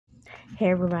Hey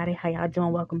everybody, how y'all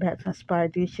doing? Welcome back to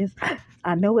Inspired Dishes.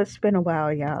 I know it's been a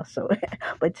while, y'all, so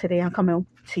but today I'm coming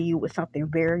to you with something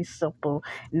very simple.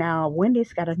 Now,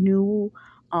 Wendy's got a new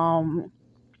um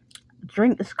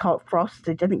drink. It's called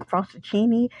Frosted. I think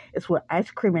Frosty-ccino. It's with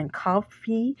ice cream and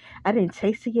coffee. I didn't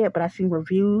taste it yet, but I seen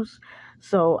reviews.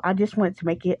 So I just wanted to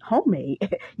make it homemade,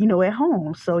 at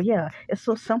home. So yeah, it's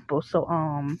so simple. So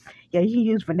yeah, you can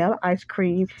use vanilla ice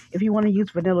cream. If you want to use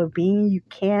vanilla bean, you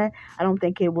can. I don't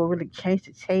think it will really change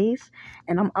the taste.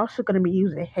 And I'm also gonna be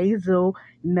using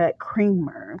hazelnut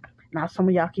creamer. Now some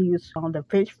of y'all can use the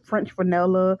French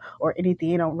vanilla or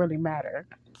anything. It don't really matter.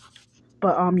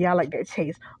 But yeah, I like that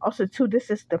taste. Also, too,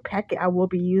 this is the packet I will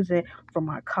be using for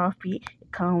my coffee.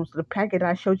 It comes the packet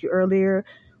I showed you earlier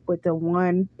with the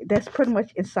one that's pretty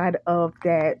much inside of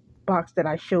that box that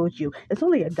I showed you. It's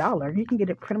only $1. You can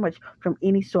get it pretty much from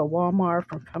any store, Walmart,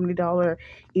 from Family Dollar,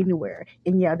 anywhere.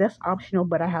 And yeah, that's optional,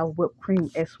 but I have whipped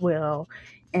cream as well.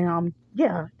 And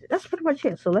yeah, that's pretty much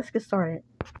it. So let's get started.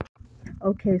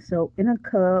 Okay, so in a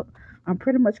cup, I'm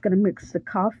pretty much gonna mix the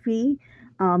coffee.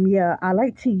 Yeah, I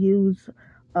like to use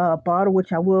a bottle, which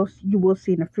you will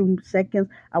see in a few seconds.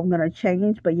 I'm gonna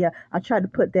change, but yeah, I tried to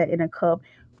put that in a cup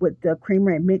with the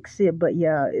creamer and mix it, but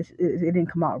yeah, it didn't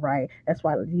come out right. That's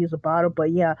why I use a bottle.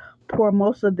 But yeah, pour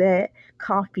most of that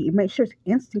coffee. Make sure it's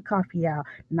instant coffee out,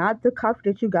 not the coffee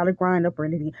that you gotta grind up or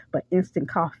anything, but instant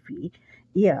coffee.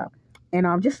 Yeah,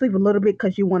 and just leave a little bit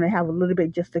because you want to have a little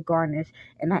bit just to garnish.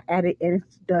 And I added in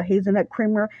the hazelnut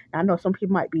creamer. I know some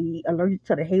people might be allergic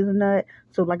to the hazelnut,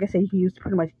 so like I said, you can use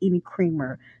pretty much any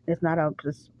creamer. There's not a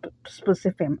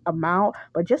specific amount,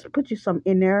 but just put you some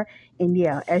in there. And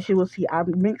yeah, as you will see,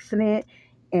 I'm mixing it,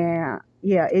 and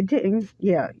yeah, it didn't.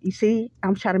 Yeah, you see,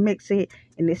 I'm trying to mix it,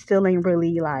 and it still ain't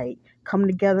really like come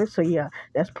together. So yeah,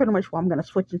 that's pretty much why I'm gonna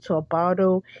switch into a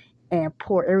bottle and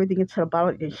pour everything into the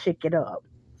bottle and shake it up.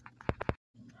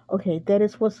 Okay, that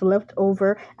is what's left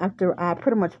over after I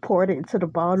pretty much poured it into the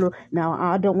bottle. Now,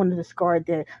 I don't want to discard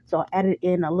that, so I added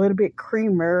in a little bit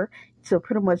creamer to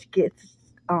pretty much get,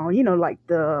 like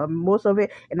the most of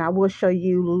it. And I will show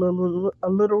you a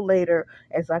little later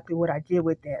exactly what I did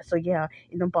with that. So yeah,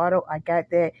 in the bottle, I got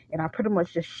that, and I pretty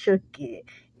much just shook it.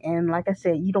 And like I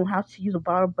said, you don't have to use a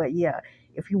bottle, but yeah,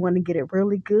 if you want to get it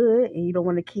really good and you don't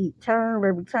want to keep turn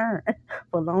every turn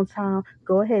for a long time,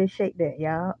 go ahead and shake that,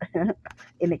 y'all.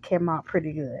 And it came out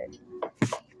pretty good.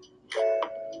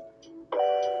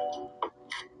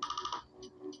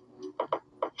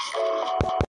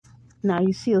 Now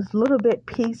you see a little bit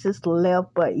pieces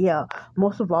left, but yeah,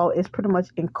 most of all it's pretty much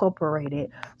incorporated.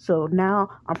 So now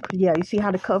yeah, you see how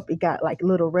the cup it got like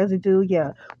little residue.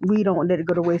 Yeah, we don't let it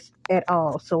go to waste at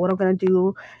all. So what I'm gonna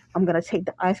do, I'm gonna take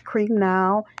the ice cream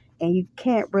now, and you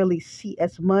can't really see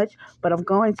as much, but I'm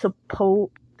going to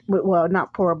pour, well,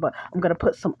 not pour, but I'm gonna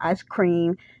put some ice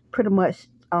cream pretty much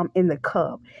in the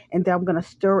cup, and then I'm gonna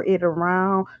stir it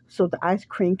around so the ice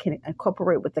cream can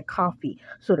incorporate with the coffee,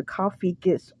 so the coffee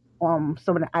gets some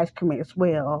of the ice cream as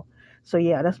well. So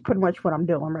yeah, that's pretty much what I'm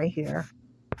doing right here.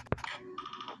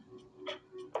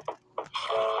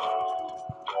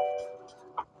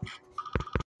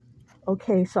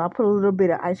 Okay, so I put a little bit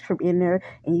of ice cream in there,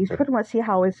 and you pretty much see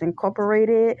how it's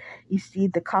incorporated. You see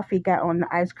the coffee got on the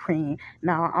ice cream.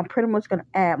 Now I'm pretty much gonna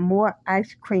add more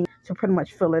ice cream to pretty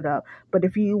much fill it up. But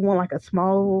if you want like a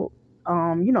small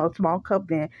small cup,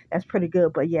 then that's pretty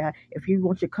good. But yeah, if you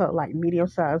want your cup like medium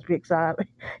size, big size,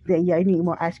 then yeah, you need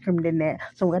more ice cream than that.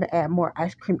 So I'm gonna add more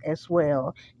ice cream as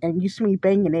well. And you see me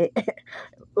banging it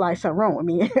like something wrong with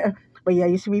me. But yeah,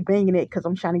 you see me banging it because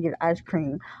I'm trying to get ice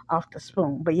cream off the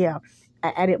spoon. But yeah, I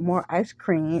added more ice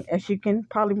cream, as you can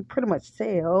probably pretty much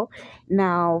tell.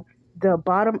 Now, the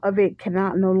bottom of it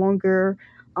cannot no longer,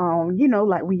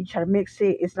 like when you try to mix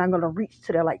it, it's not going to reach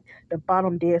to the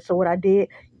bottom there. So what I did,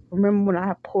 remember when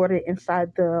I poured it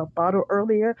inside the bottle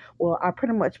earlier? Well, I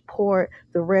pretty much poured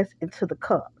the rest into the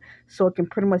cup so it can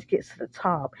pretty much get to the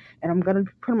top. And I'm going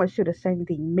to pretty much do the same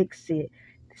thing, mix it.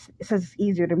 Since it's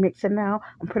easier to mix it now,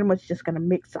 I'm pretty much just going to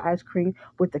mix the ice cream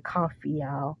with the coffee,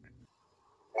 y'all.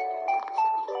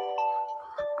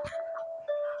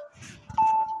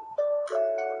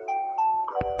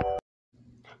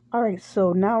 All right,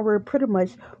 so now we're pretty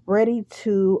much ready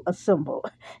to assemble.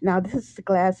 Now this is the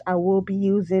glass I will be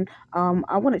using.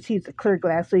 I wanted to use a clear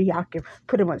glass so y'all can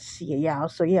pretty much see it, y'all.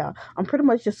 So yeah, I'm pretty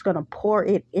much just gonna pour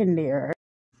it in there.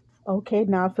 Okay,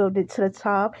 now I filled it to the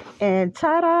top, and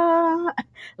ta-da!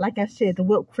 Like I said, the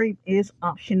whipped cream is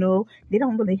optional. They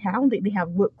don't really have, I don't think they have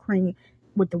whipped cream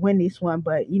with the Wendy's one,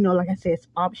 but like I said, it's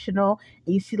optional.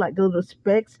 And you see like the little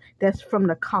specks, that's from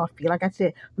the coffee. Like I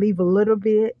said, leave a little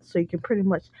bit so you can pretty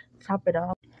much top it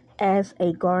off. as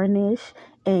a garnish.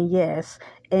 And yes,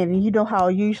 and you know how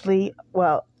usually,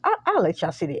 well, I'll let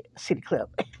y'all see the clip.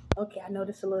 Okay, I know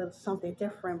this is a little something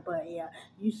different, but yeah,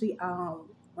 usually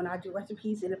when I do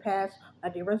recipes in the past, I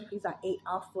did recipes I ate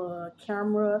off of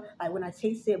camera, like when I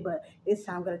taste it, but this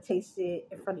time I'm gonna taste it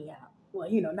in front of y'all. Well,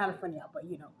 not in front of y'all, but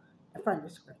in front of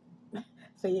the screen.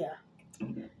 So yeah,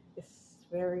 it's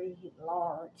very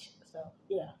large. So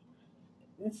yeah,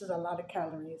 this is a lot of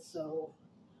calories. So,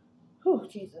 whew,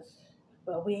 Jesus.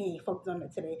 But we ain't focused on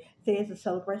it today. Today is a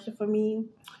celebration for me.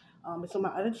 It's on my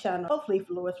other channel. Hopefully,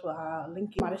 Flores will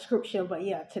link in my description. But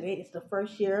yeah, today is the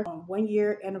first year, 1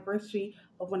 year anniversary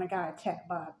of when I got attacked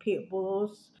by pit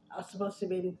bulls. I was supposed to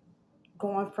be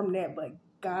going from that, but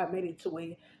God made it to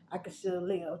where I could still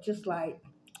live. Just like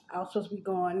I was supposed to be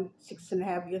going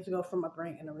 6.5 years ago from my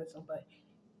brain aneurysm, but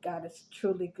God is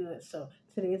truly good. So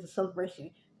today is a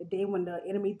celebration. The day when the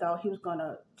enemy thought he was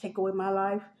gonna take away my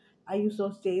life, I use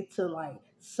those days to like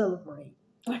celebrate.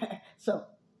 So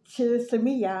cheers to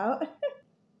me, y'all.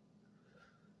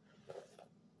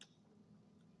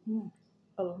 Mm.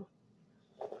 Oh,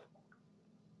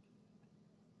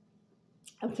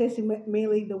 I'm tasting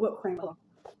mainly the whipped cream. Oh,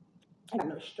 I got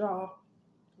no straw.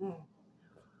 Mm.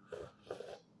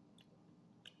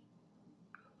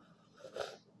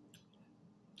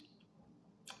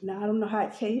 Now I don't know how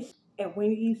it tastes at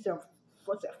Wendy's or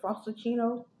what's that,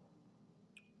 Frosty-ccino,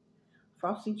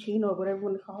 or whatever you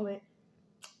want to call it.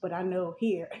 But I know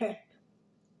here,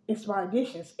 inspired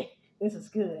dishes, this is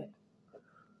good.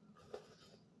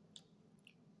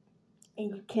 And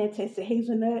you can taste the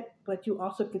hazelnut, but you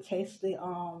also can taste the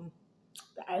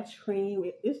ice cream.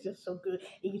 It's just so good.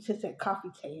 And you taste that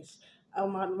coffee taste.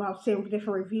 When I was saying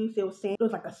different reviews, they were saying it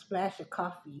was like a splash of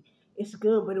coffee. It's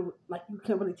good, but like you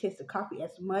can't really taste the coffee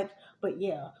as much. But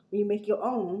yeah, when you make your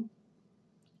own,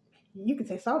 you can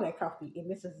taste all that coffee, and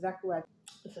this is exactly what.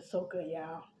 This is so good,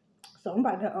 y'all. So I'm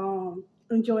about to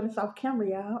enjoy this off camera,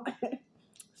 y'all.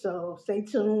 So stay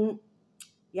tuned.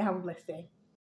 Y'all have a blessed day.